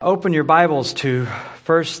Open your Bibles to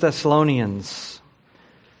 1 Thessalonians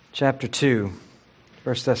chapter 2.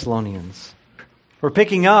 1 Thessalonians. We're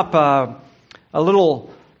picking up a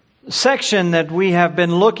little section that we have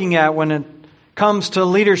been looking at when it comes to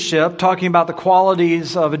leadership, talking about the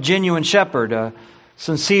qualities of a genuine shepherd, a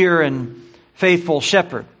sincere and faithful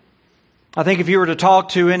shepherd. I think if you were to talk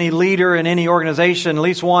to any leader in any organization, at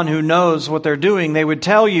least one who knows what they're doing, they would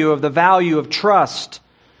tell you of the value of trust.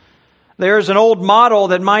 There's an old model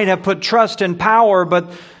that might have put trust in power,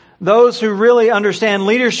 but those who really understand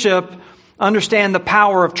leadership understand the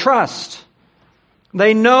power of trust.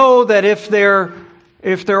 They know that if their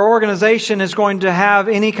organization is going to have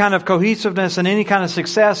any kind of cohesiveness and any kind of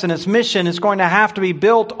success in its mission, it's going to have to be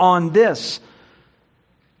built on this.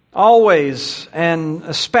 Always, and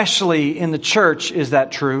especially in the church, is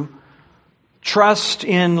that true. Trust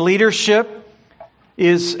in leadership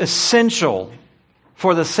is essential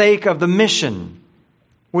for the sake of the mission,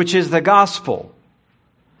 which is the gospel.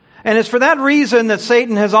 And it's for that reason that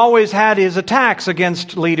Satan has always had his attacks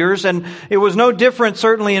against leaders, and it was no different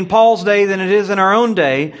certainly in Paul's day than it is in our own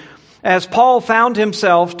day, as Paul found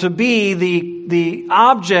himself to be the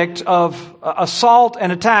object of assault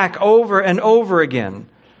and attack over and over again.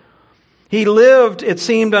 He lived, it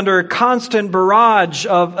seemed, under a constant barrage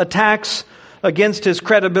of attacks against his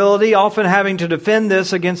credibility, often having to defend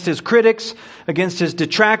this against his critics, against his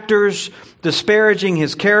detractors, disparaging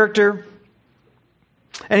his character.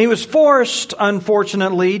 And he was forced,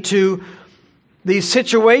 unfortunately, to these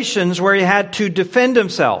situations where he had to defend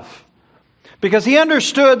himself. Because he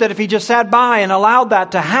understood that if he just sat by and allowed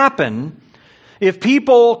that to happen, if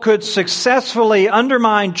people could successfully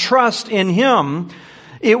undermine trust in him,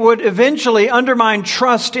 it would eventually undermine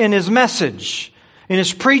trust in his message, in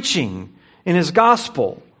his preaching, in his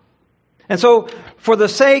gospel. And so, for the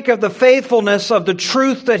sake of the faithfulness of the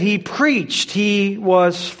truth that he preached, he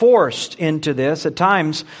was forced into this at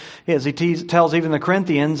times, as he tells even the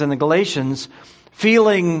Corinthians and the Galatians,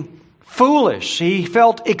 feeling foolish. He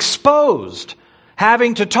felt exposed,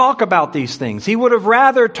 having to talk about these things. He would have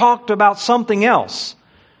rather talked about something else.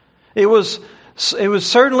 It was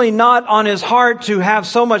certainly not on his heart to have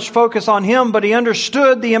so much focus on him, but he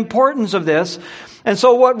understood the importance of this. And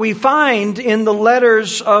so what we find in the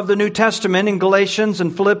letters of the New Testament, in Galatians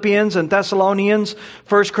and Philippians and Thessalonians,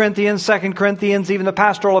 1 Corinthians, 2 Corinthians, even the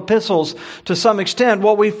pastoral epistles to some extent,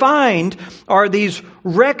 what we find are these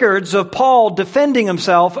records of Paul defending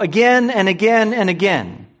himself again and again and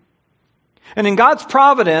again. And in God's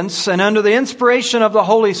providence and under the inspiration of the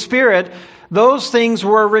Holy Spirit, those things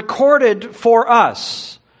were recorded for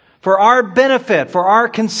us, for our benefit, for our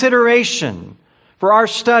consideration, for our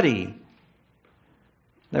study,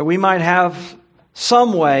 that we might have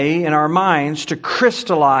some way in our minds to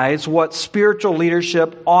crystallize what spiritual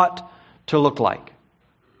leadership ought to look like.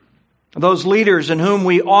 Those leaders in whom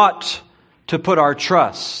we ought to put our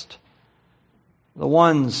trust. The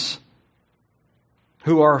ones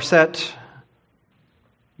who are set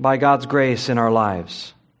by God's grace in our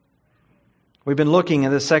lives. We've been looking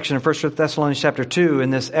at this section of 1 Thessalonians chapter 2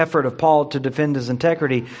 in this effort of Paul to defend his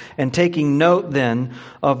integrity and taking note then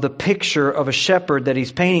of the picture of a shepherd that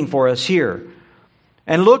he's painting for us here.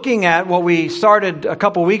 And looking at what we started a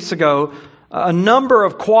couple weeks ago, a number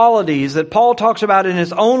of qualities that Paul talks about in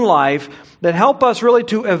his own life that help us really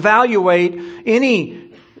to evaluate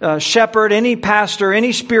any shepherd, any pastor,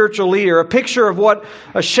 any spiritual leader, a picture of what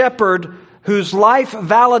a shepherd whose life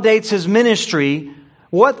validates his ministry,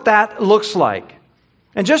 what that looks like.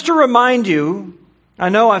 And just to remind you, I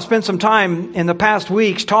know I've spent some time in the past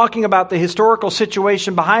weeks talking about the historical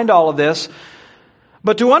situation behind all of this,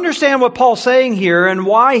 but to understand what Paul's saying here and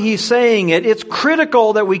why he's saying it, it's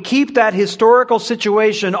critical that we keep that historical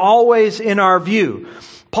situation always in our view.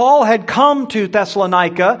 Paul had come to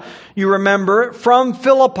Thessalonica, you remember, from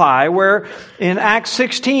Philippi, where in Acts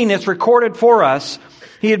 16 it's recorded for us,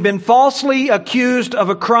 he had been falsely accused of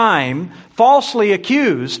a crime, falsely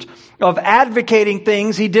accused of advocating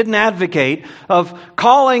things he didn't advocate, of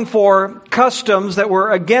calling for customs that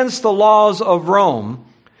were against the laws of Rome.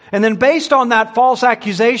 And then based on that false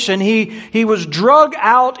accusation, he was dragged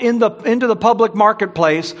out into the public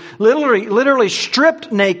marketplace, literally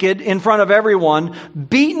stripped naked in front of everyone,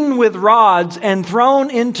 beaten with rods, and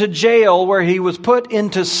thrown into jail where he was put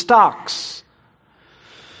into stocks.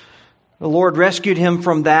 The Lord rescued him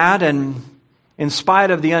from that, and in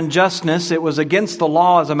spite of the unjustness, it was against the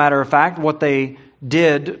law, as a matter of fact, what they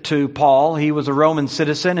did to Paul. He was a Roman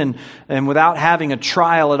citizen, and without having a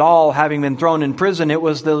trial at all, having been thrown in prison, it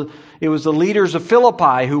was the leaders of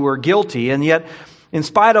Philippi who were guilty. And yet, in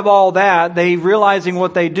spite of all that, they realizing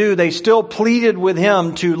what they do, they still pleaded with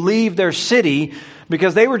him to leave their city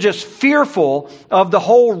because they were just fearful of the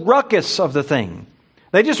whole ruckus of the thing.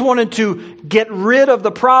 They just wanted to get rid of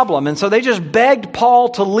the problem. And so they just begged Paul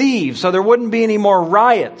to leave so there wouldn't be any more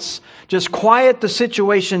riots. Just quiet the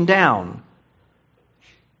situation down.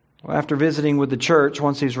 Well, after visiting with the church,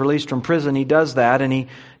 once he's released from prison, he does that, and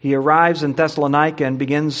he arrives in Thessalonica and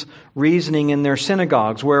begins reasoning in their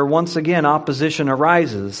synagogues, where once again opposition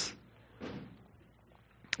arises.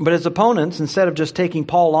 But his opponents, instead of just taking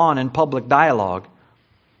Paul on in public dialogue,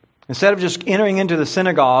 instead of just entering into the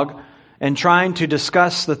synagogue and trying to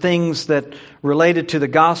discuss the things that related to the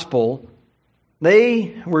gospel,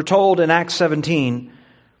 they were told in Acts 17,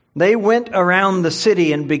 they went around the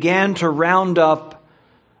city and began to round up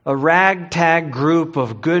a ragtag group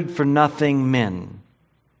of good-for-nothing men.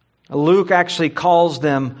 Luke actually calls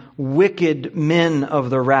them wicked men of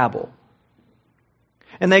the rabble.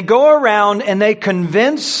 And they go around and they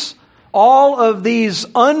convince all of these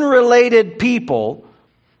unrelated people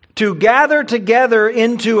to gather together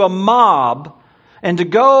into a mob and to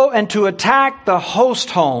go and to attack the host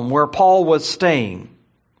home where Paul was staying.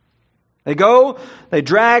 They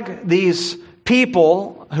drag these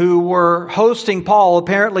people who were hosting Paul.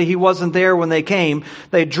 Apparently he wasn't there when they came.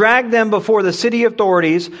 They drag them before the city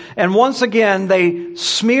authorities, and once again they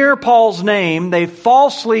smear Paul's name. They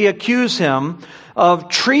falsely accuse him of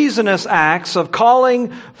treasonous acts, of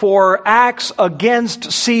calling for acts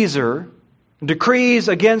against Caesar, decrees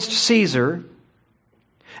against Caesar.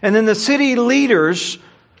 And then the city leaders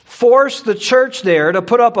force the church there to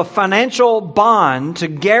put up a financial bond to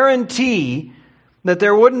guarantee that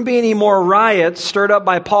there wouldn't be any more riots stirred up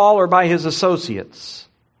by Paul or by his associates.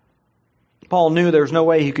 Paul knew there was no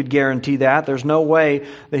way he could guarantee that. There's no way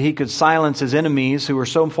that he could silence his enemies who were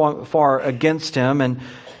so far against him.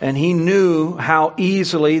 And he knew how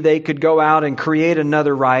easily they could go out and create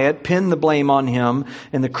another riot, pin the blame on him.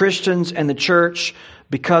 And the Christians and the church,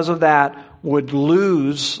 because of that, would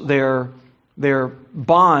lose their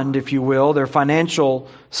bond, if you will, their financial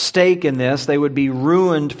stake in this. They would be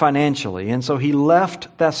ruined financially. And so he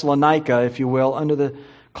left Thessalonica, if you will, under the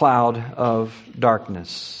cloud of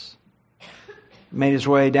darkness. Made his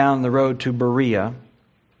way down the road to Berea.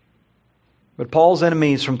 But Paul's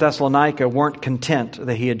enemies from Thessalonica weren't content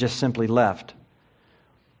that he had just simply left.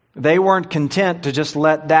 They weren't content to just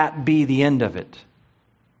let that be the end of it.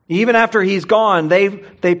 Even after he's gone,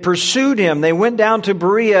 they pursued him. They went down to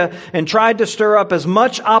Berea and tried to stir up as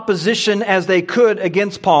much opposition as they could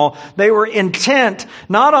against Paul. They were intent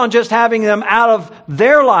not on just having them out of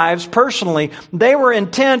their lives personally. They were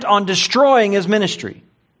intent on destroying his ministry.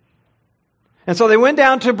 And so they went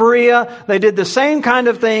down to Berea. They did the same kind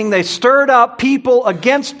of thing. They stirred up people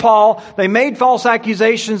against Paul. They made false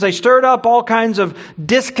accusations. They stirred up all kinds of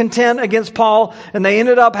discontent against Paul. And they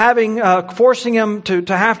ended up forcing him to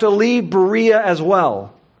have to leave Berea as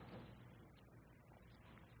well.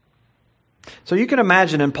 So you can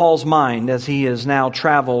imagine in Paul's mind, as he has now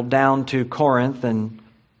traveled down to Corinth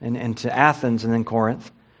and to Athens and then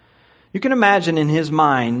Corinth, you can imagine in his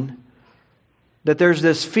mind that there's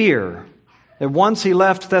this fear that once he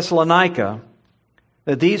left Thessalonica,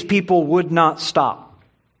 that these people would not stop.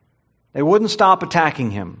 They wouldn't stop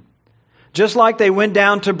attacking him. Just like they went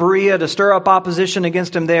down to Berea to stir up opposition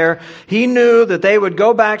against him there, he knew that they would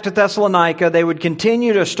go back to Thessalonica. They would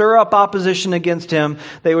continue to stir up opposition against him.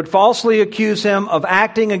 They would falsely accuse him of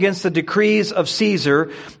acting against the decrees of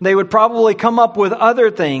Caesar. They would probably come up with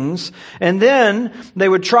other things. And then they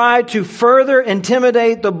would try to further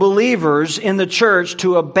intimidate the believers in the church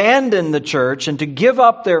to abandon the church and to give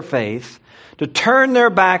up their faith, to turn their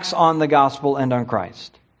backs on the gospel and on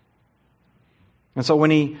Christ. And so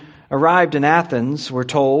when he arrived in Athens, we're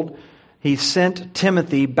told, he sent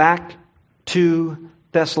Timothy back to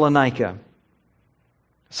Thessalonica.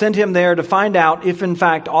 Sent him there to find out if in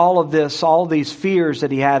fact all these fears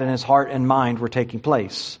that he had in his heart and mind were taking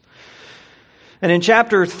place. And in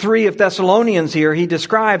chapter 3 of Thessalonians here, he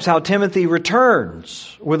describes how Timothy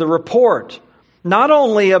returns with a report, not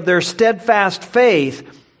only of their steadfast faith,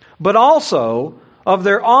 but also of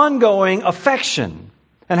their ongoing affection,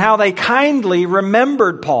 and how they kindly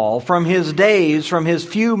remembered Paul from his days, from his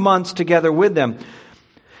few months together with them.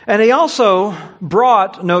 And he also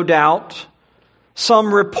brought, no doubt,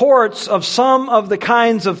 some reports of some of the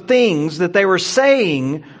kinds of things that they were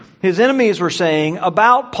saying, his enemies were saying,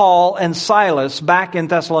 about Paul and Silas back in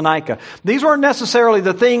Thessalonica. These weren't necessarily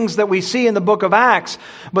the things that we see in the book of Acts,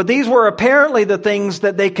 but these were apparently the things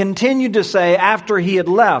that they continued to say after he had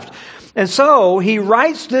left. And so he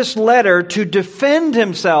writes this letter to defend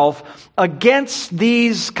himself against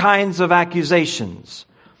these kinds of accusations.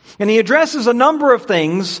 And he addresses a number of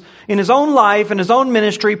things in his own life and his own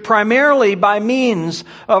ministry primarily by means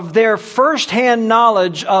of their firsthand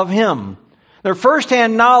knowledge of him, their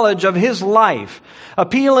firsthand knowledge of his life,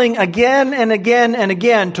 appealing again and again and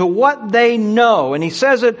again to what they know. And he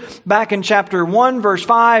says it back in chapter 1, verse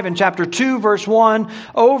 5, and chapter 2, verse 1,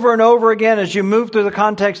 over and over again. As you move through the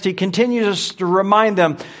context, he continues to remind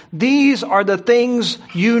them, these are the things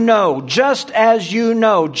you know, just as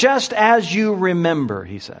you remember,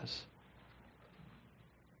 he says.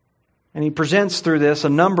 And he presents through this a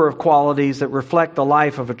number of qualities that reflect the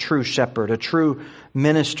life of a true shepherd, a true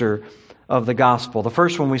minister of the gospel. The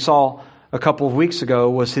first one we saw a couple of weeks ago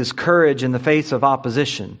was his courage in the face of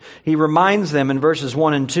opposition. He reminds them in verses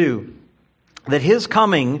 1 and 2 that his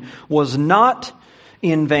coming was not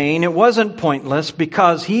in vain. It wasn't pointless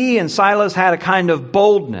because he and Silas had a kind of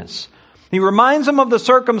boldness. He reminds them of the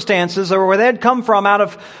circumstances where they had come from out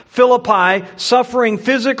of Philippi, suffering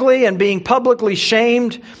physically and being publicly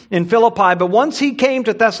shamed in Philippi. But once he came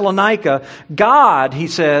to Thessalonica, God, he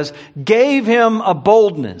says, gave him a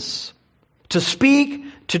boldness to speak,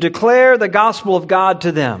 to declare the gospel of God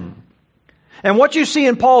to them. And what you see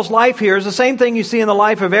in Paul's life here is the same thing you see in the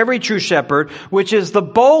life of every true shepherd, which is the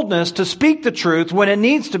boldness to speak the truth when it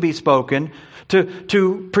needs to be spoken,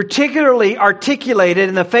 to particularly articulate it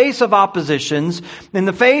in the face of oppositions, in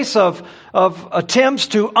the face of attempts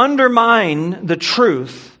to undermine the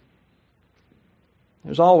truth.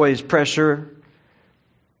 There's always pressure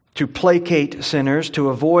to placate sinners, to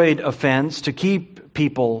avoid offense, to keep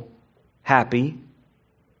people happy.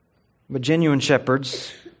 But genuine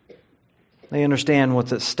shepherds, they understand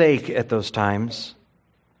what's at stake at those times.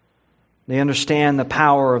 They understand the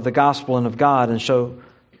power of the gospel and of God, and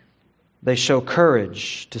they show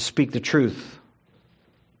courage to speak the truth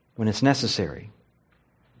when it's necessary.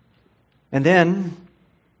 And then,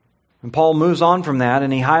 when Paul moves on from that,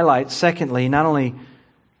 and he highlights, secondly, not only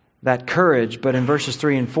that courage, but in verses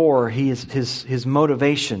 3 and 4, his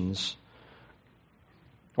motivations,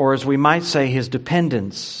 or as we might say, his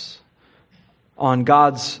dependence on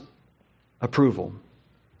God's approval.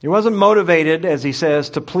 He wasn't motivated, as he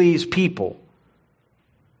says, to please people.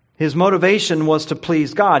 His motivation was to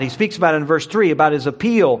please God. He speaks about it in verse 3, about his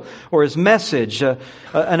appeal or his message.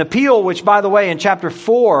 An appeal which, by the way, in chapter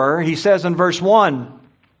 4, he says in verse 1,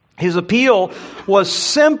 his appeal was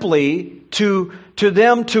simply to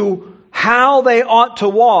them to how they ought to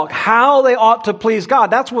walk, how they ought to please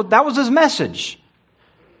God. That was his message.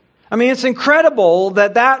 I mean, it's incredible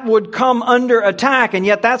that would come under attack, and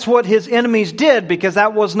yet that's what his enemies did, because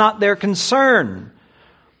that was not their concern.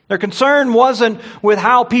 Their concern wasn't with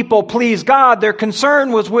how people please God. Their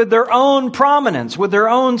concern was with their own prominence, with their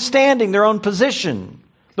own standing, their own position,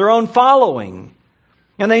 their own following.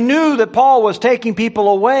 And they knew that Paul was taking people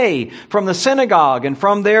away from the synagogue and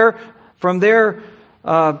from their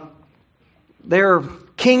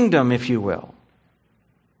kingdom, if you will.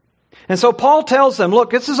 And so Paul tells them, look,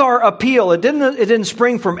 this is our appeal. It didn't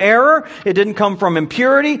spring from error. It didn't come from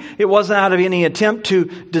impurity. It wasn't out of any attempt to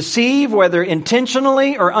deceive, whether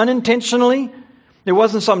intentionally or unintentionally. It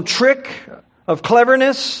wasn't some trick of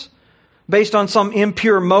cleverness based on some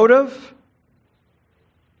impure motive.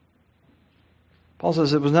 Paul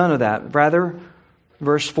says it was none of that. Rather,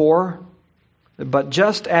 verse 4, but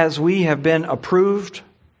just as we have been approved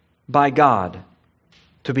by God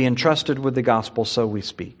to be entrusted with the gospel, so we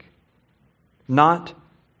speak. Not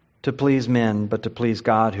to please men, but to please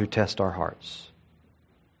God who tests our hearts.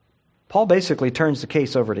 Paul basically turns the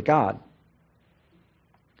case over to God.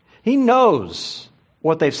 He knows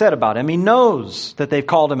what they've said about him. He knows that they've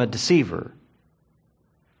called him a deceiver.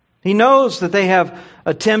 He knows that they have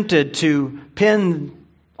attempted to pin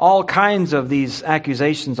all kinds of these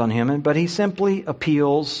accusations on him, but he simply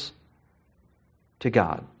appeals to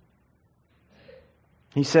God.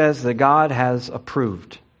 He says that God has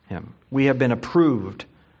approved him. We have been approved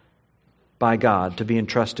by God to be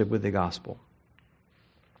entrusted with the gospel.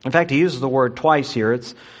 In fact, he uses the word twice here.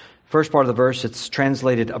 It's first part of the verse, it's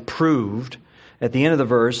translated approved. At the end of the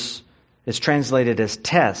verse, it's translated as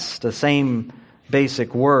test, the same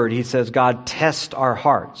basic word. He says, God test our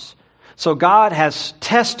hearts. So God has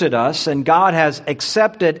tested us, and God has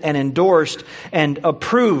accepted and endorsed and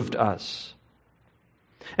approved us.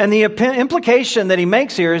 And the implication that he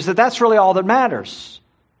makes here is that that's really all that matters.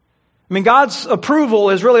 I mean, God's approval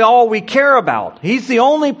is really all we care about. He's the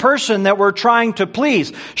only person that we're trying to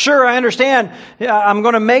please. Sure, I understand I'm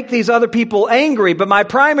going to make these other people angry, but my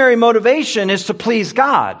primary motivation is to please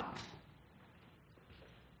God.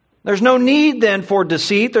 There's no need then for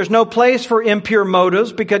deceit. There's no place for impure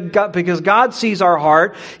motives because God sees our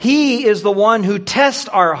heart. He is the one who tests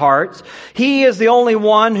our hearts. He is the only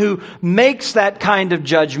one who makes that kind of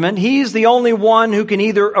judgment. He's the only one who can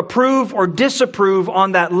either approve or disapprove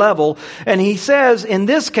on that level. And he says, in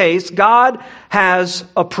this case, God has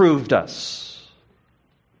approved us.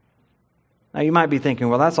 Now you might be thinking,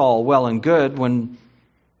 well, that's all well and good when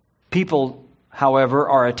people, however,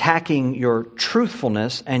 are attacking your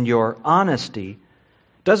truthfulness and your honesty.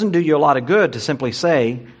 It doesn't do you a lot of good to simply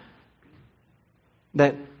say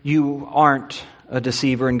that you aren't a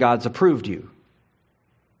deceiver and God's approved you.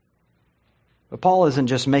 But Paul isn't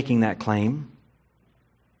just making that claim.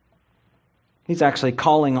 He's actually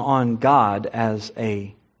calling on God as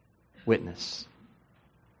a witness.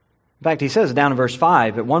 In fact, he says down in verse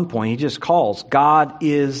 5, at one point, he just calls, God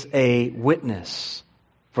is a witness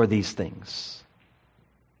for these things.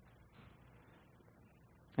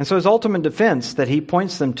 And so his ultimate defense that he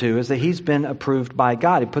points them to is that he's been approved by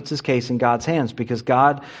God. He puts his case in God's hands because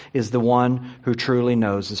God is the one who truly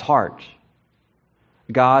knows his heart.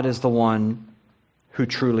 God is the one who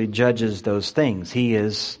truly judges those things. He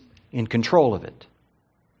is in control of it.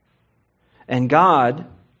 And God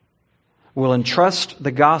will entrust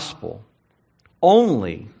the gospel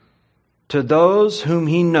only to those whom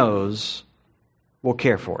he knows will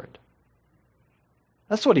care for it.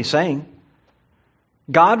 That's what he's saying.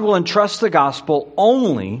 God will entrust the gospel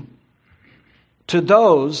only to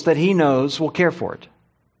those that he knows will care for it.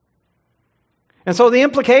 And so the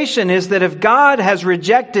implication is that if God has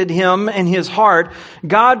rejected him and his heart,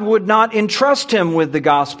 God would not entrust him with the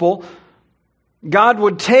gospel. God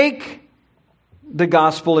would take the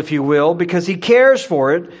gospel, if you will, because he cares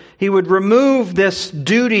for it. He would remove this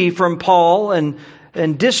duty from Paul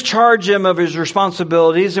and discharge him of his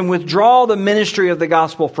responsibilities and withdraw the ministry of the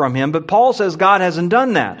gospel from him. But Paul says God hasn't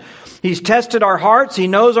done that. He's tested our hearts, he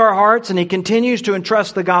knows our hearts, and he continues to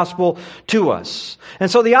entrust the gospel to us.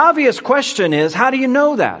 And so the obvious question is, how do you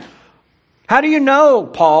know that? How do you know,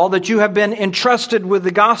 Paul, that you have been entrusted with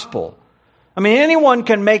the gospel? I mean, anyone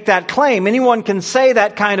can make that claim. Anyone can say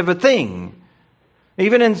that kind of a thing.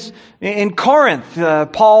 Even in Corinth,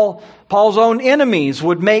 Paul's own enemies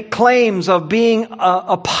would make claims of being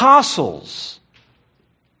apostles.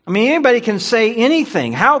 I mean, anybody can say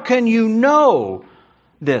anything. How can you know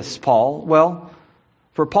this, Paul? Well,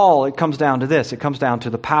 for Paul, it comes down to this. It comes down to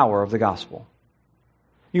the power of the gospel.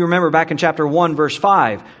 You remember back in chapter 1, verse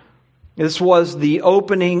 5, this was the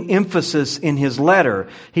opening emphasis in his letter.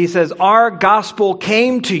 He says, our gospel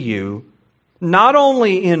came to you not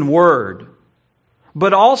only in word,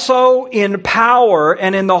 but also in power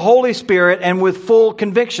and in the Holy Spirit and with full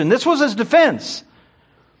conviction. This was his defense.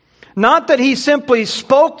 Not that he simply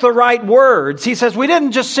spoke the right words. He says, we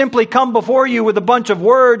didn't just simply come before you with a bunch of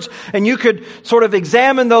words and you could sort of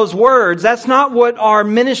examine those words. That's not what our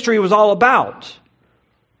ministry was all about.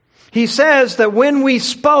 He says that when we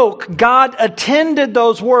spoke, God attended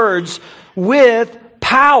those words with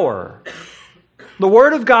power. The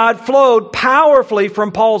Word of God flowed powerfully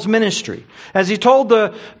from Paul's ministry. As he told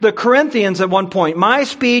the Corinthians at one point, my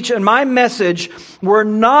speech and my message were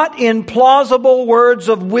not in plausible words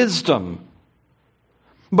of wisdom,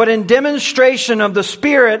 but in demonstration of the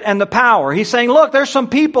Spirit and the power. He's saying, look, there's some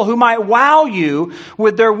people who might wow you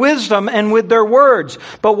with their wisdom and with their words.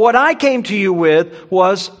 But what I came to you with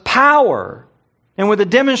was power and with a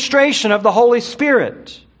demonstration of the Holy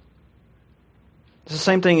Spirit. It's the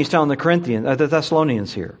same thing he's telling the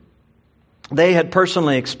Thessalonians here. They had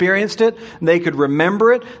personally experienced it. They could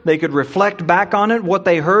remember it. They could reflect back on it. What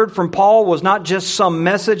they heard from Paul was not just some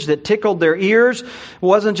message that tickled their ears. It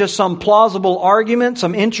wasn't just some plausible argument,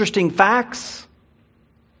 some interesting facts.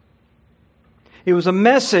 It was a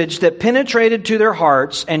message that penetrated to their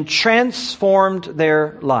hearts and transformed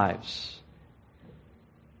their lives.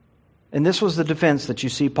 And this was the defense that you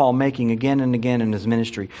see Paul making again and again in his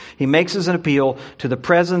ministry. He makes an appeal to the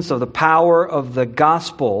presence of the power of the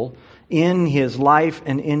gospel in his life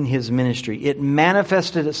and in his ministry. It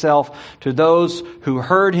manifested itself to those who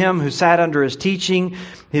heard him, who sat under his teaching,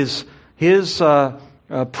 his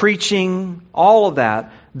preaching, all of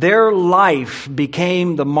that. Their life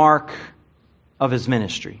became the mark of his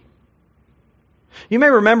ministry. You may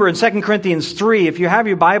remember in 2 Corinthians 3, if you have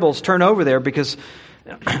your Bibles, turn over there because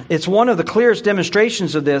it's one of the clearest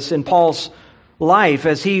demonstrations of this in Paul's life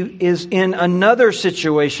as he is in another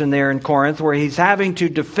situation there in Corinth where he's having to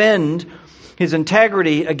defend his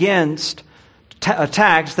integrity against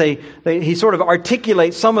attacks. He sort of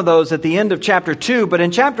articulates some of those at the end of chapter 2. But in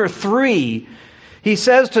chapter 3, he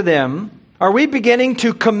says to them, are we beginning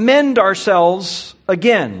to commend ourselves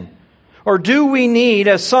again? Or do we need,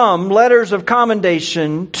 as some, letters of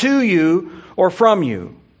commendation to you or from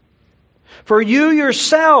you? For you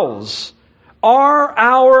yourselves are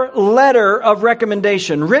our letter of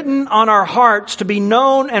recommendation, written on our hearts to be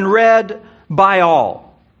known and read by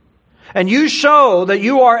all. And you show that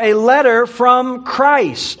you are a letter from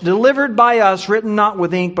Christ, delivered by us, written not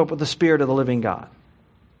with ink, but with the Spirit of the living God.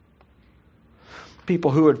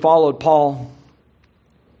 People who had followed Paul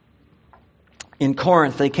in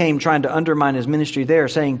Corinth, they came trying to undermine his ministry there,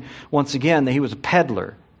 saying once again that he was a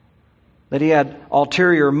peddler, that he had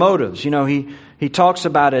ulterior motives. You know, he talks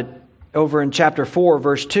about it over in chapter 4,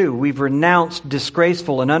 verse 2. We've renounced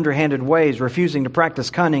disgraceful and underhanded ways, refusing to practice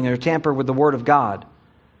cunning or tamper with the word of God.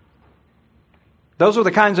 Those were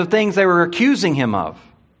the kinds of things they were accusing him of.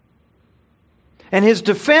 And his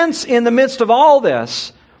defense in the midst of all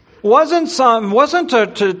this wasn't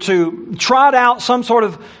to trot out some sort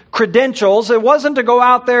of credentials. It wasn't to go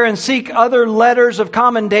out there and seek other letters of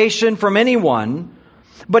commendation from anyone.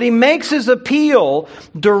 But he makes his appeal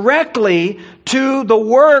directly to the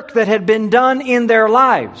work that had been done in their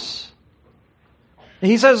lives.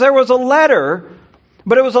 He says there was a letter,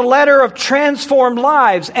 but it was a letter of transformed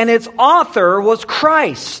lives, and its author was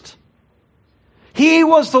Christ. He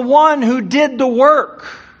was the one who did the work.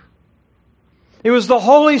 It was the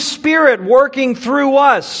Holy Spirit working through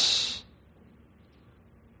us.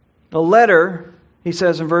 A letter, he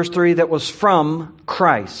says in verse 3, that was from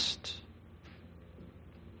Christ.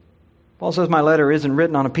 Paul says, my letter isn't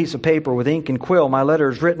written on a piece of paper with ink and quill. My letter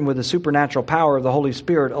is written with the supernatural power of the Holy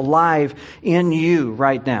Spirit alive in you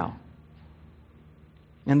right now.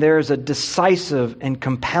 And there is a decisive and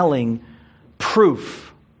compelling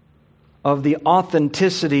proof of the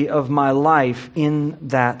authenticity of my life in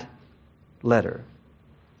that letter.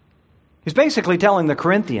 He's basically telling the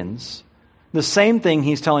Corinthians the same thing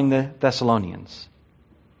he's telling the Thessalonians.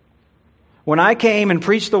 When I came and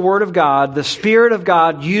preached the Word of God, the Spirit of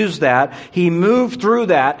God used that. He moved through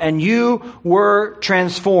that, and you were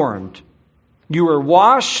transformed. You were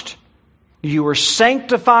washed. You were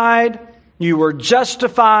sanctified. You were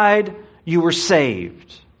justified. You were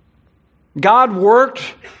saved. God worked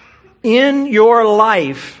in your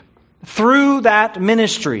life through that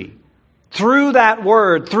ministry, through that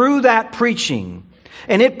Word, through that preaching.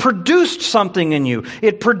 And it produced something in you.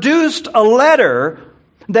 It produced a letter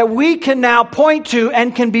that we can now point to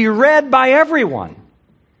and can be read by everyone.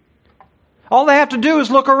 All they have to do is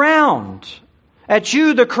look around at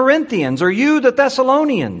you, the Corinthians, or you, the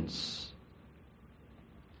Thessalonians.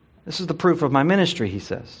 This is the proof of my ministry, he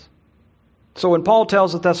says. So when Paul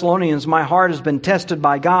tells the Thessalonians, my heart has been tested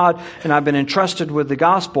by God and I've been entrusted with the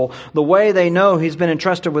gospel, the way they know he's been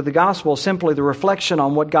entrusted with the gospel is simply the reflection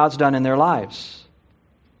on what God's done in their lives.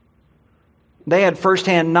 They had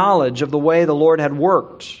firsthand knowledge of the way the Lord had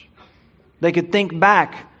worked. They could think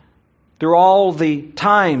back through all the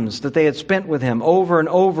times that they had spent with Him over and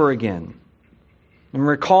over again and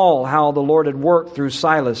recall how the Lord had worked through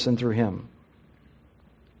Silas and through him.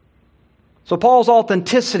 So Paul's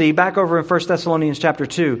authenticity, back over in 1 Thessalonians chapter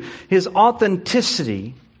 2, his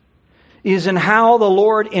authenticity is in how the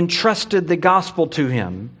Lord entrusted the gospel to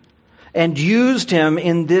him and used him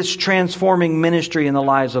in this transforming ministry in the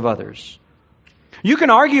lives of others. You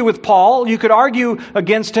can argue with Paul, you could argue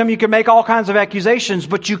against him, you can make all kinds of accusations,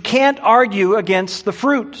 but you can't argue against the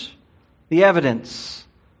fruit, the evidence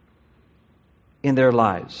in their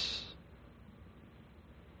lives.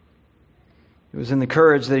 It was in the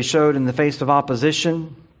courage that he showed in the face of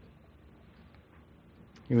opposition.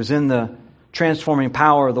 It was in the transforming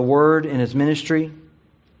power of the Word in his ministry.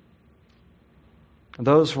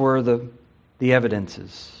 Those were the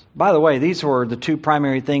evidences. By the way, these were the two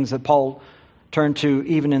primary things that Paul turned to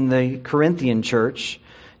even in the Corinthian church.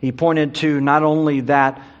 He pointed to not only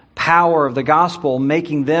that power of the gospel,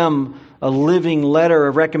 making them a living letter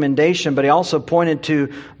of recommendation, but he also pointed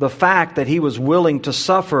to the fact that he was willing to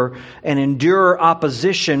suffer and endure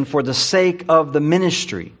opposition for the sake of the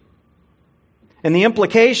ministry. And the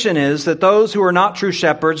implication is that those who are not true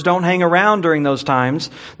shepherds don't hang around during those times.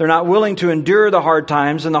 They're not willing to endure the hard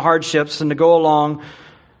times and the hardships and to go along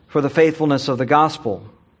for the faithfulness of the gospel.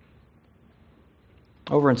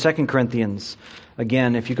 Over in 2 Corinthians,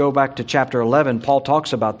 again, if you go back to chapter 11, Paul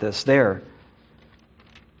talks about this there.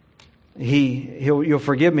 You'll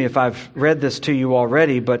forgive me if I've read this to you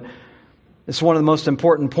already, but it's one of the most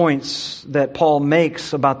important points that Paul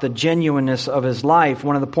makes about the genuineness of his life.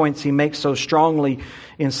 One of the points he makes so strongly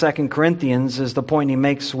in 2 Corinthians is the point he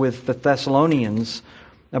makes with the Thessalonians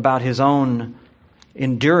about his own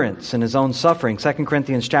endurance and his own suffering. 2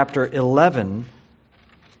 Corinthians chapter 11,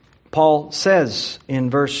 Paul says in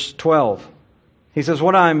verse 12, He says,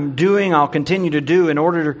 what I'm doing, I'll continue to do in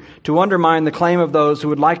order to undermine the claim of those who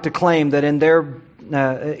would like to claim that in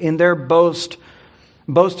their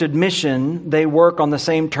boasted mission, they work on the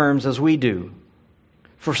same terms as we do.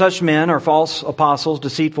 For such men are false apostles,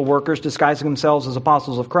 deceitful workers, disguising themselves as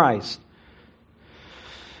apostles of Christ.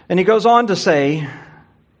 And he goes on to say,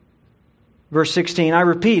 verse 16, I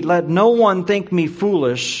repeat, let no one think me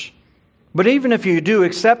foolish, but even if you do,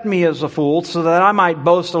 accept me as a fool, so that I might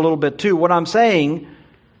boast a little bit too. What I'm saying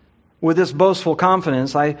with this boastful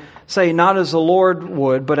confidence, I say not as the Lord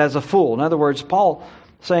would, but as a fool. In other words, Paul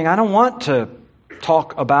saying, I don't want to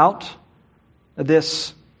talk about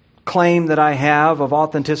this claim that I have of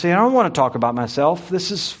authenticity. I don't want to talk about myself.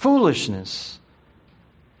 This is foolishness.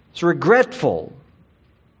 It's regretful.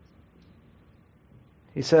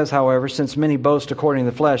 He says, however, since many boast according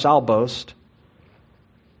to the flesh, I'll boast.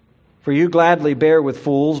 For you gladly bear with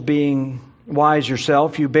fools, being wise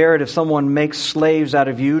yourself. You bear it if someone makes slaves out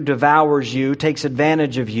of you, devours you, takes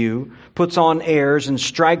advantage of you, puts on airs, and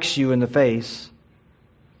strikes you in the face.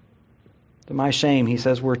 To my shame, he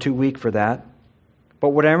says, we're too weak for that. But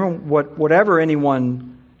whatever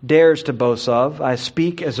anyone dares to boast of, I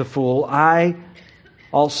speak as a fool. I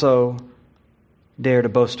also dare to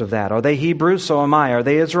boast of that. Are they Hebrews? So am I. Are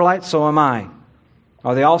they Israelites? So am I.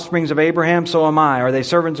 Are they offsprings of Abraham? So am I. Are they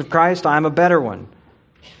servants of Christ? I'm a better one.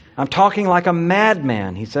 I'm talking like a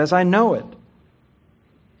madman, he says. I know it.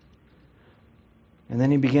 And then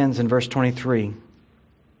he begins in verse 23.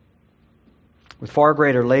 With far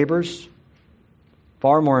greater labors,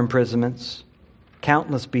 far more imprisonments,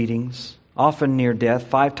 countless beatings, often near death.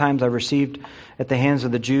 5 times I received at the hands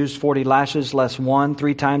of the Jews 40 lashes less one.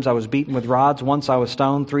 3 times I was beaten with rods. Once I was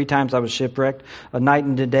stoned. 3 times I was shipwrecked. A night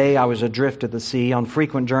and a day I was adrift at the sea, on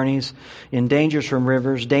frequent journeys, in dangers from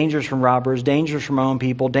rivers, dangers from robbers, dangers from my own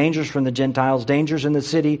people, dangers from the Gentiles, dangers in the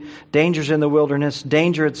city, dangers in the wilderness,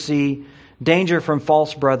 danger at sea, danger from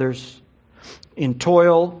false brothers, in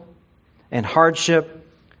toil and hardship,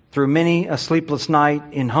 through many a sleepless night,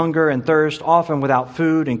 in hunger and thirst, often without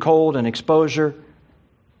food and cold and exposure.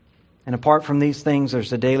 And apart from these things, there's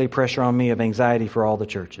the daily pressure on me of anxiety for all the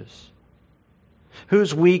churches.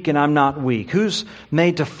 Who's weak and I'm not weak? Who's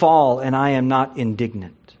made to fall and I am not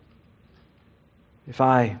indignant? If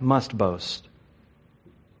I must boast,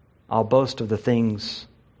 I'll boast of the things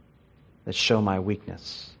that show my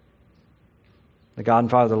weakness. The God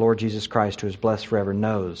and Father of the Lord Jesus Christ, who is blessed forever,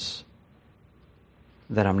 knows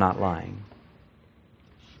that I'm not lying.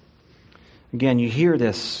 Again, you hear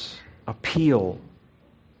this appeal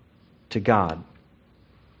to God.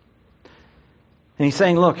 And he's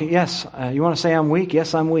saying, look, yes, you want to say I'm weak?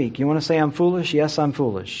 Yes, I'm weak. You want to say I'm foolish? Yes, I'm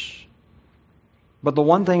foolish. But the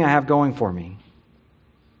one thing I have going for me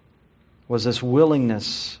was this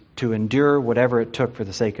willingness to endure whatever it took for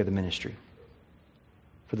the sake of the ministry,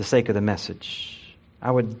 for the sake of the message.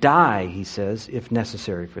 I would die, he says, if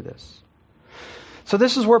necessary for this. So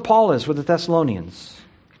this is where Paul is with the Thessalonians.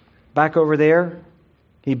 Back over there,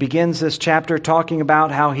 he begins this chapter talking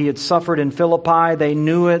about how he had suffered in Philippi. They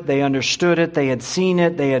knew it, they understood it, they had seen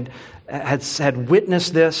it, they had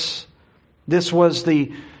witnessed this. This was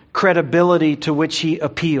the credibility to which he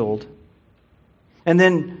appealed. And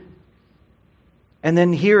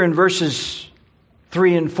then here in verses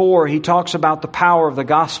 3 and 4, he talks about the power of the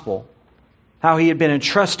gospel, how he had been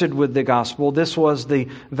entrusted with the gospel. This was the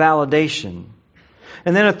validation.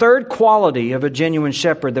 And then a third quality of a genuine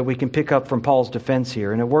shepherd that we can pick up from Paul's defense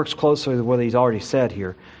here, and it works closely with what he's already said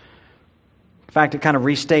here. In fact, it kind of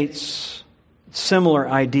restates similar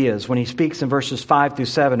ideas when he speaks in verses 5 through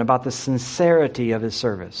 7 about the sincerity of his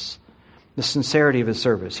service. The sincerity of his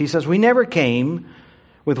service. He says, we never came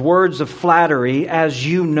with words of flattery, as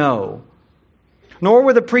you know, nor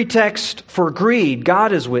with a pretext for greed,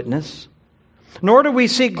 God is witness. Nor do we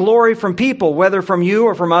seek glory from people, whether from you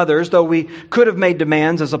or from others, though we could have made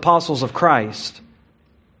demands as apostles of Christ.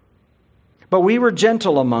 But we were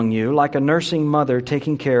gentle among you, like a nursing mother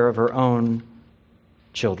taking care of her own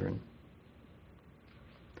children.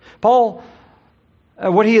 Paul,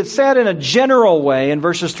 what he had said in a general way in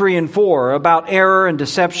verses 3 and 4 about error and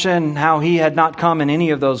deception, how he had not come in any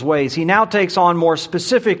of those ways, he now takes on more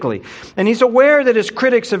specifically. And he's aware that his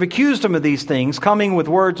critics have accused him of these things, coming with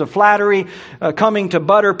words of flattery, coming to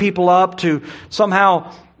butter people up, to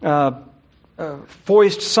somehow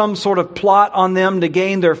foist some sort of plot on them to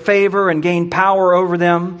gain their favor and gain power over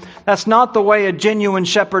them. That's not the way a genuine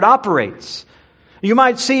shepherd operates. You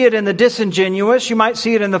might see it in the disingenuous, you might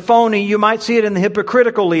see it in the phony, you might see it in the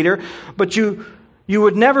hypocritical leader, but you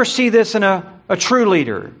would never see this in a true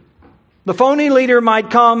leader. The phony leader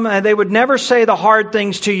might come and they would never say the hard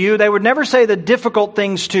things to you. They would never say the difficult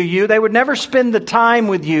things to you. They would never spend the time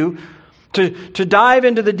with you to dive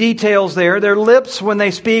into the details there. Their lips, when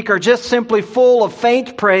they speak, are just simply full of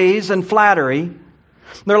faint praise and flattery.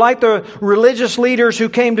 They're like the religious leaders who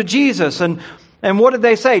came to Jesus. And what did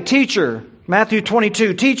they say? Teacher, Matthew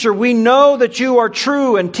 22, Teacher, we know that you are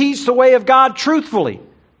true and teach the way of God truthfully.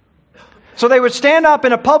 So they would stand up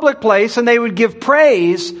in a public place and they would give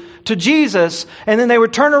praise to Jesus, and then they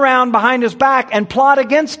would turn around behind his back and plot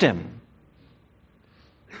against him.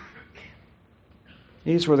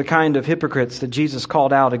 These were the kind of hypocrites that Jesus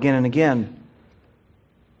called out again and again.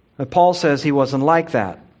 But Paul says he wasn't like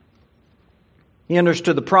that. He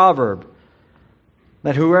understood the proverb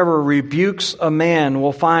that whoever rebukes a man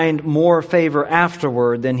will find more favor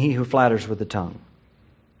afterward than he who flatters with the tongue.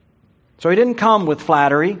 So he didn't come with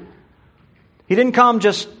flattery. He didn't come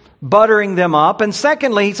just buttering them up. And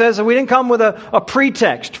secondly, he says that we didn't come with a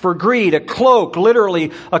pretext for greed, a cloak,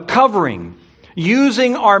 literally a covering,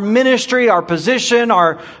 using our ministry, our position,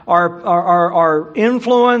 our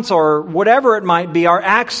influence, or whatever it might be, our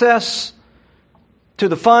access to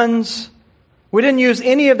the funds. We didn't use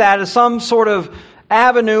any of that as some sort of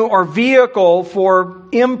avenue or vehicle for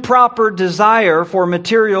improper desire for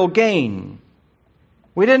material gain.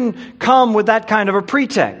 We didn't come with that kind of a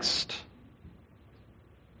pretext.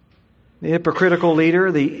 The hypocritical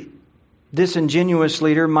leader, the disingenuous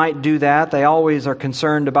leader might do that. They always are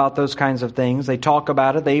concerned about those kinds of things. They talk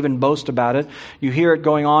about it. They even boast about it. You hear it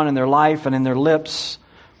going on in their life and in their lips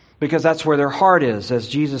because that's where their heart is. As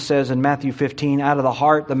Jesus says in Matthew 15, out of the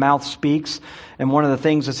heart the mouth speaks. And one of the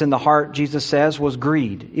things that's in the heart, Jesus says, is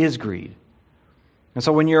greed. And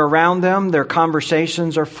so when you're around them, their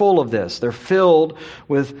conversations are full of this. They're filled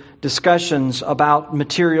with discussions about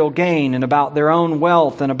material gain and about their own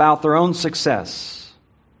wealth and about their own success.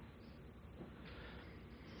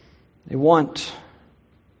 They want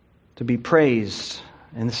to be praised,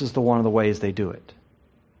 and this is one of the ways they do it.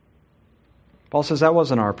 Paul says that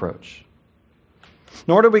wasn't our approach.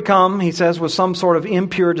 Nor did we come, he says, with some sort of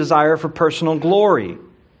impure desire for personal glory,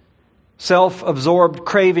 self-absorbed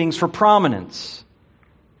cravings for prominence.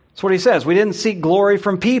 That's what he says. We didn't seek glory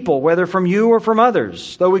from people, whether from you or from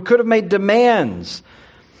others, though we could have made demands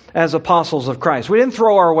as apostles of Christ. We didn't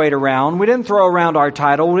throw our weight around. We didn't throw around our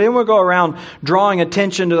title. We didn't go around drawing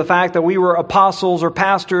attention to the fact that we were apostles or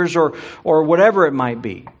pastors or whatever it might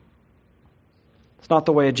be. It's not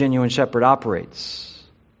the way a genuine shepherd operates.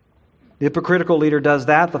 The hypocritical leader does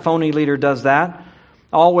that. The phony leader does that.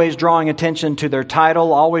 Always drawing attention to their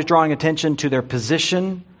title, always drawing attention to their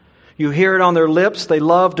position. You hear it on their lips. They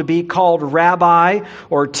love to be called rabbi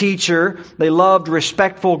or teacher. They loved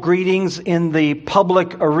respectful greetings in the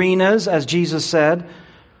public arenas, as Jesus said.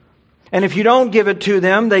 And if you don't give it to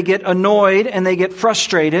them, they get annoyed and they get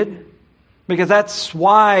frustrated because that's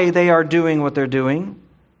why they are doing what they're doing.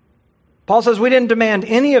 Paul says we didn't demand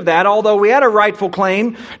any of that, although we had a rightful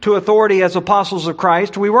claim to authority as apostles of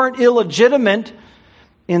Christ. We weren't illegitimate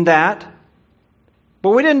in that.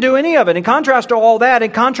 But we didn't do any of it. In contrast to all that, in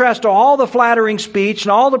contrast to all the flattering speech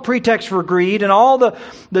and all the pretext for greed and all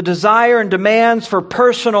the desire and demands for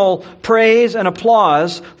personal praise and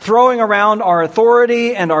applause, throwing around our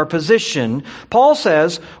authority and our position, Paul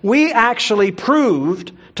says we actually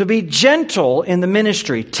proved to be gentle in the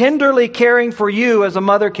ministry, tenderly caring for you as a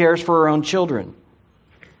mother cares for her own children.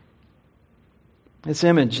 This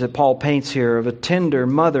image that Paul paints here of a tender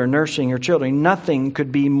mother nursing her children, nothing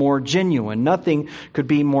could be more genuine. Nothing could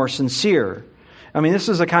be more sincere. I mean, this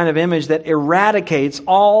is a kind of image that eradicates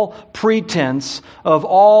all pretense of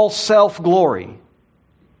all self-glory.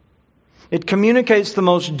 It communicates the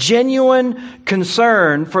most genuine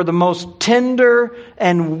concern for the most tender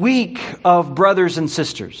and weak of brothers and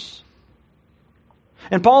sisters.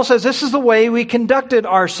 And Paul says this is the way we conducted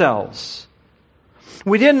ourselves.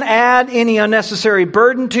 We didn't add any unnecessary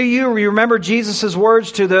burden to you. You remember Jesus'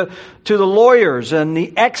 words to the lawyers and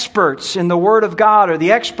the experts in the Word of God or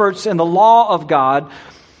the experts in the law of God.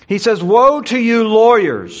 He says, "Woe to you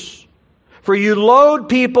lawyers, for you load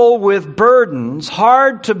people with burdens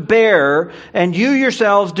hard to bear, and you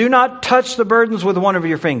yourselves do not touch the burdens with one of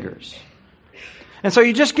your fingers." And so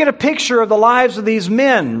you just get a picture of the lives of these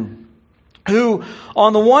men who,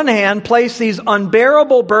 on the one hand, place these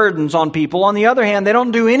unbearable burdens on people. On the other hand, they don't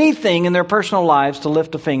do anything in their personal lives to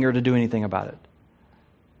lift a finger to do anything about it.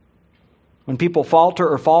 When people falter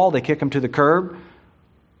or fall, they kick them to the curb.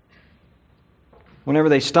 Whenever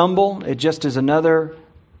they stumble, it just is another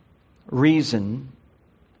reason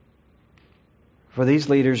for these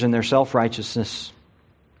leaders in their self-righteousness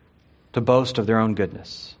to boast of their own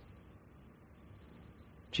goodness.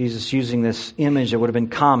 Jesus using this image that would have been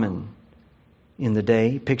common in the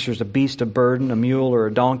day. He pictures a beast of burden, a mule or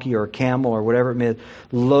a donkey or a camel or whatever it may be,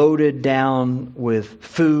 loaded down with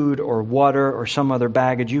food or water or some other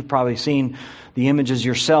baggage. You've probably seen the images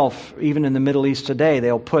yourself, even in the Middle East today.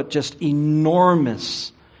 They'll put just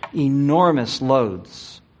enormous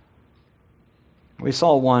loads. We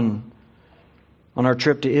saw one on our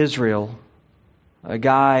trip to Israel, a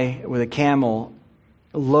guy with a camel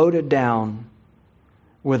loaded down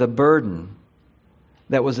with a burden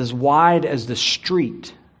that was as wide as the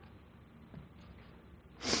street.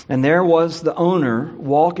 And there was the owner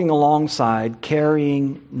walking alongside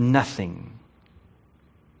carrying nothing,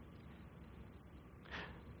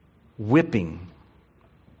 whipping,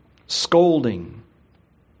 scolding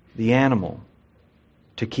the animal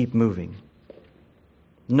to keep moving.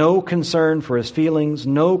 No concern for his feelings,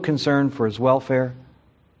 no concern for his welfare.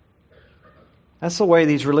 That's the way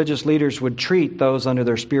these religious leaders would treat those under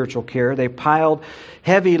their spiritual care. They piled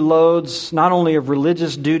heavy loads, not only of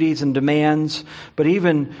religious duties and demands, but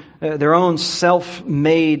even their own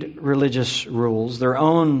self-made religious rules, their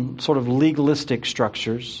own sort of legalistic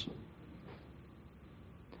structures.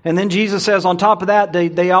 And then Jesus says on top of that,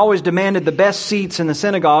 they always demanded the best seats in the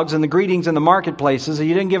synagogues and the greetings in the marketplaces. If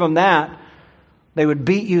you didn't give them that, they would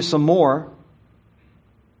beat you some more.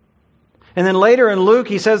 And then later in Luke,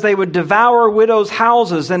 he says they would devour widows'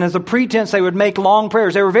 houses, and as a pretense, they would make long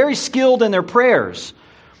prayers. They were very skilled in their prayers.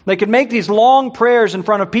 They could make these long prayers in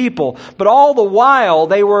front of people, but all the while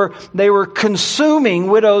they were consuming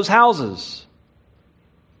widows' houses.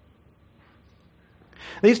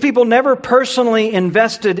 These people never personally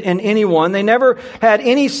invested in anyone. They never had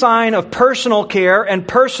any sign of personal care and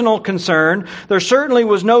personal concern. There certainly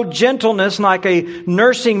was no gentleness like a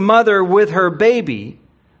nursing mother with her baby.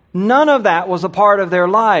 None of that was a part of their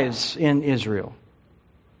lives in Israel.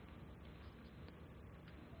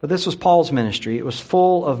 But this was Paul's ministry. It was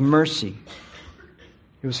full of mercy.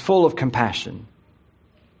 It was full of compassion.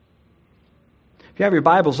 If you have your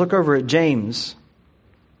Bibles, look over at James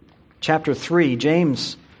chapter 3.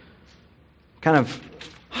 James kind of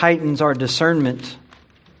heightens our discernment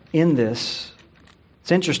in this.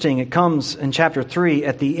 It's interesting. It comes in chapter 3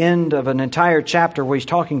 at the end of an entire chapter where he's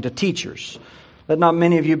talking to teachers. Let not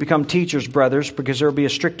many of you become teachers, brothers, because there will be a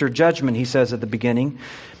stricter judgment, he says at the beginning.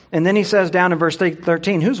 And then he says down in verse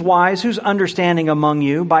 13, who's wise, who's understanding among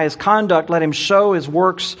you? By his conduct let him show his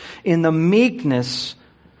works in the meekness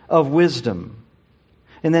of wisdom.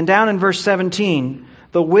 And then down in verse 17,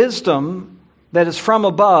 the wisdom that is from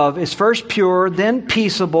above is first pure, then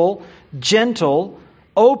peaceable, gentle,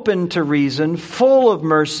 open to reason, full of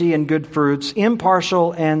mercy and good fruits,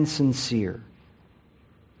 impartial and sincere.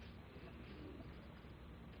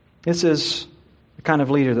 This is the kind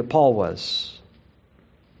of leader that Paul was.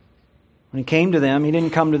 When he came to them, he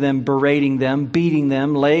didn't come to them berating them, beating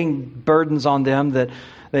them, laying burdens on them that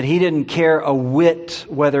he didn't care a whit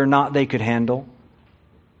whether or not they could handle.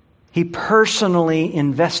 He personally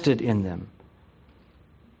invested in them,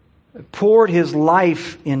 poured his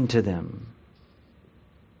life into them.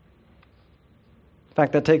 In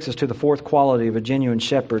fact, that takes us to the fourth quality of a genuine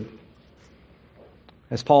shepherd,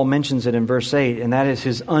 as Paul mentions it in verse 8, and that is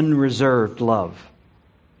his unreserved love.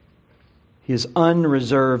 His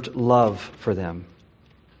unreserved love for them.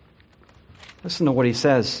 Listen to what he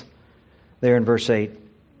says there in verse 8.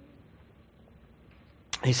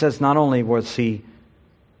 He says not only was he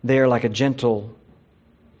there like a gentle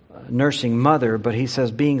nursing mother, but he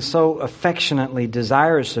says being so affectionately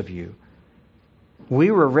desirous of you,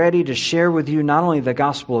 we were ready to share with you not only the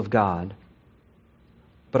gospel of God,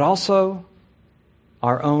 but also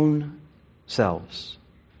our own selves,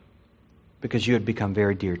 because you had become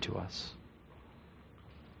very dear to us.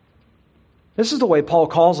 This is the way Paul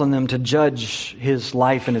calls on them to judge his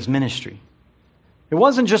life and his ministry. It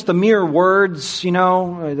wasn't just the mere words,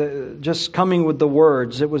 just coming with the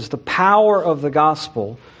words. It was the power of the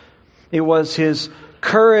gospel. It was his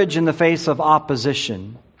courage in the face of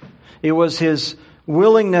opposition. It was his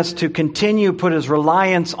willingness to continue put his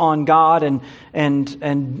reliance on God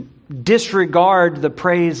and disregard the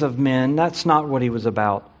praise of men. That's not what he was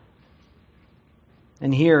about.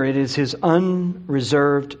 And here it is his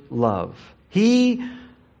unreserved love. He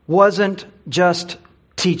wasn't just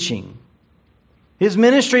teaching. His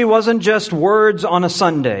ministry wasn't just words on a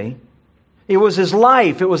Sunday. It was his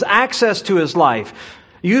life. It was access to his life.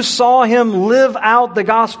 You saw him live out the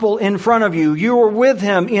gospel in front of you. You were with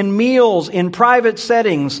him in meals, in private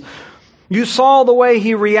settings. You saw the way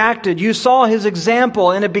he reacted. You saw his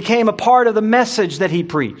example, and it became a part of the message that he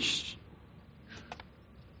preached.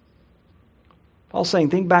 Paul's saying,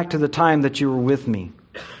 think back to the time that you were with me.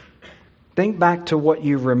 Think back to what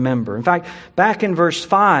you remember. In fact, back in verse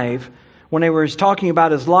 5, when he was talking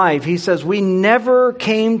about his life, he says, we never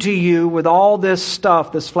came to you with all this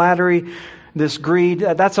stuff, this flattery, this greed.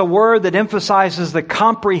 That's a word that emphasizes the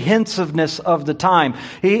comprehensiveness of the time.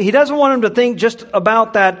 He doesn't want them to think just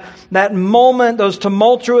about that moment, those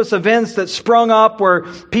tumultuous events that sprung up where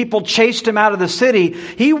people chased him out of the city.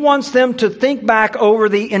 He wants them to think back over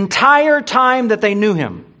the entire time that they knew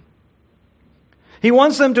him. He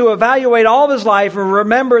wants them to evaluate all of his life and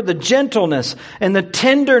remember the gentleness and the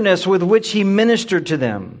tenderness with which he ministered to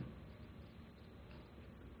them.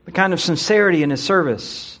 The kind of sincerity in his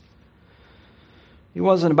service. He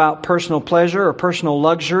wasn't about personal pleasure or personal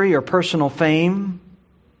luxury or personal fame.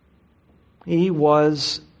 He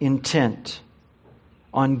was intent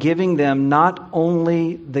on giving them not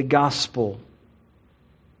only the gospel,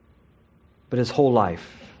 but his whole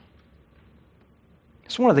life.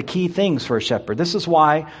 It's one of the key things for a shepherd. This is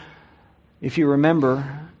why, if you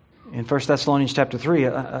remember, in 1 Thessalonians chapter 3,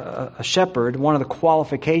 a shepherd, one of the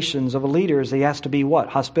qualifications of a leader is he has to be what?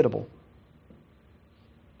 Hospitable.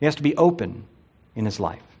 He has to be open in his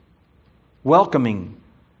life. Welcoming,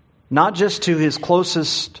 not just to his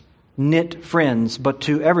closest knit friends, but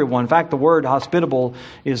to everyone. In fact, the word hospitable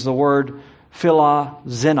is the word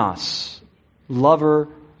philoxenos, lover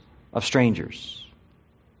of strangers.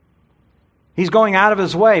 He's going out of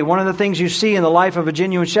his way. One of the things you see in the life of a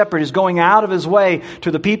genuine shepherd is going out of his way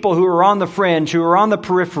to the people who are on the fringe, who are on the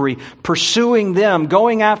periphery, pursuing them,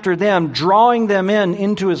 going after them, drawing them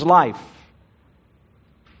into his life.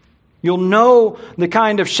 You'll know the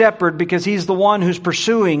kind of shepherd because he's the one who's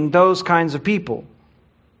pursuing those kinds of people.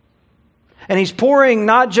 And he's pouring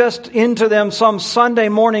not just into them some Sunday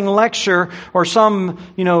morning lecture or some,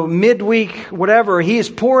 midweek whatever. He is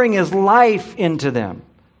pouring his life into them.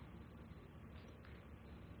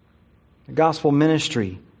 The gospel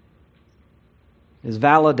ministry is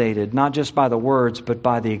validated not just by the words, but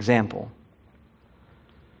by the example.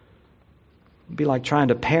 It'd be like trying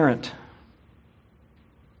to parent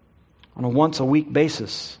on a once-a-week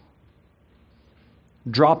basis,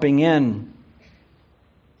 dropping in,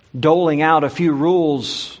 doling out a few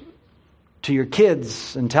rules to your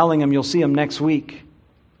kids and telling them you'll see them next week.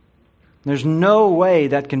 There's no way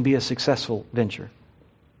that can be a successful venture.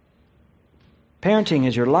 Parenting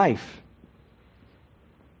is your life.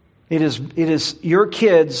 It is your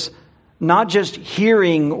kids not just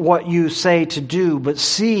hearing what you say to do, but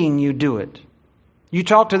seeing you do it. You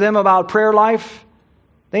talk to them about prayer life,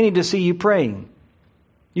 they need to see you praying.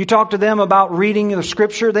 You talk to them about reading the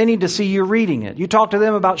Scripture, they need to see you reading it. You talk to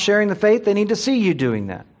them about sharing the faith, they need to see you doing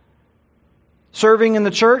that. Serving in the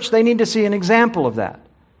church, they need to see an example of that.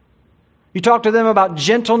 You talk to them about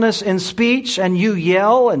gentleness in speech and you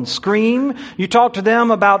yell and scream. You talk to them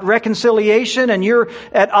about reconciliation and you're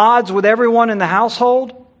at odds with everyone in the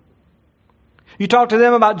household. You talk to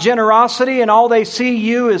them about generosity and all they see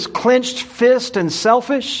you is clenched fist and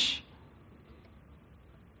selfish.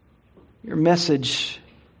 Your message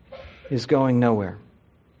is going nowhere.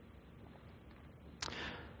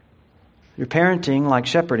 Your parenting, like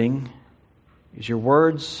shepherding, is your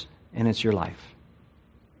words and it's your life.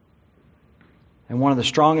 And one of the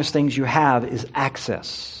strongest things you have is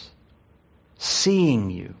access.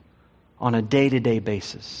 Seeing you on a day-to-day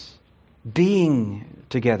basis. Being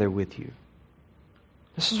together with you.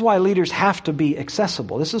 This is why leaders have to be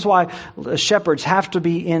accessible. This is why shepherds have to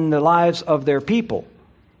be in the lives of their people.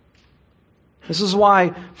 This is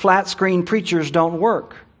why flat-screen preachers don't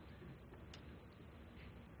work.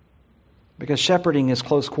 Because shepherding is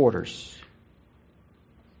close quarters.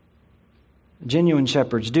 Genuine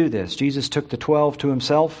shepherds do this. Jesus took the 12 to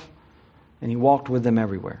himself and he walked with them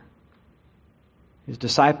everywhere. His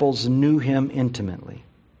disciples knew him intimately.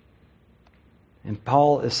 And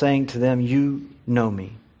Paul is saying to them, you know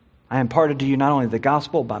me. I imparted to you not only the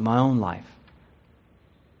gospel, but my own life.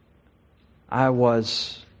 I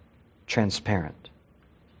was transparent.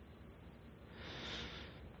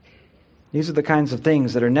 These are the kinds of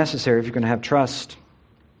things that are necessary if you're going to have trust.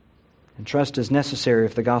 And trust is necessary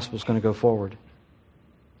if the gospel is going to go forward.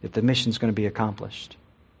 If the mission is going to be accomplished.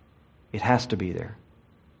 It has to be there.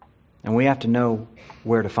 And we have to know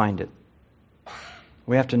where to find it.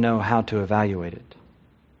 We have to know how to evaluate it.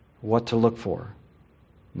 What to look for.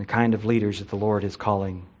 And the kind of leaders that the Lord is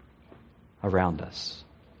calling around us.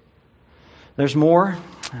 There's more.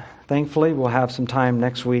 Thankfully, we'll have some time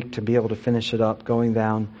next week to be able to finish it up, going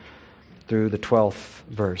down through the 12th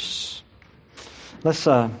verse. Let's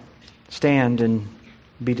stand and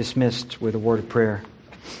be dismissed with a word of prayer.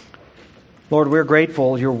 Lord, we're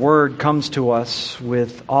grateful your word comes to us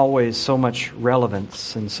with always so much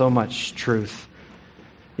relevance and so much truth.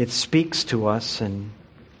 It speaks to us and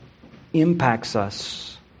impacts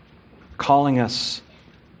us, calling us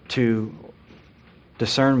to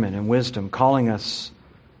discernment and wisdom, calling us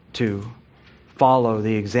to follow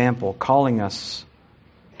the example, calling us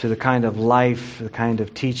to the kind of life, the kind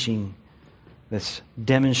of teaching that's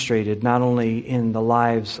demonstrated not only in the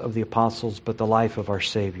lives of the apostles, but the life of our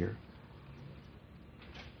Savior.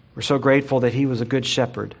 We're so grateful that He was a good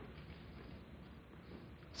shepherd.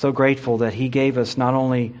 So grateful that He gave us not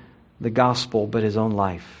only the gospel, but His own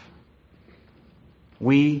life.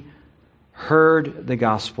 We heard the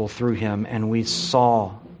gospel through Him, and we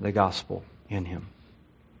saw the gospel in Him.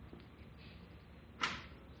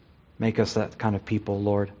 Make us that kind of people,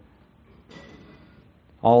 Lord.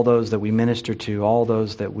 All those that we minister to, all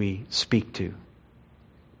those that we speak to.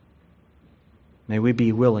 May we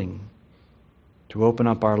be willing to open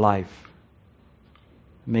up our life,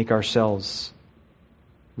 make ourselves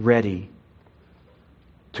ready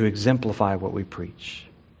to exemplify what we preach.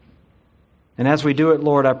 And as we do it,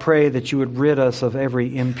 Lord, I pray that You would rid us of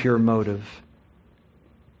every impure motive,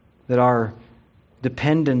 that our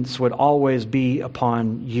dependence would always be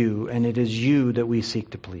upon You, and it is You that we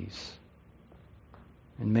seek to please.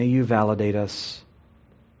 And may You validate us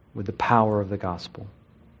with the power of the gospel,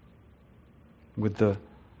 with the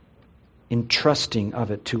entrusting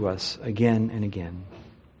of it to us again and again.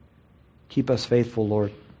 Keep us faithful,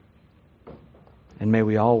 Lord, and may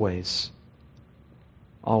we always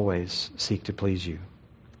seek to please You.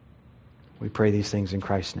 We pray these things in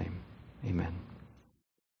Christ's name. Amen.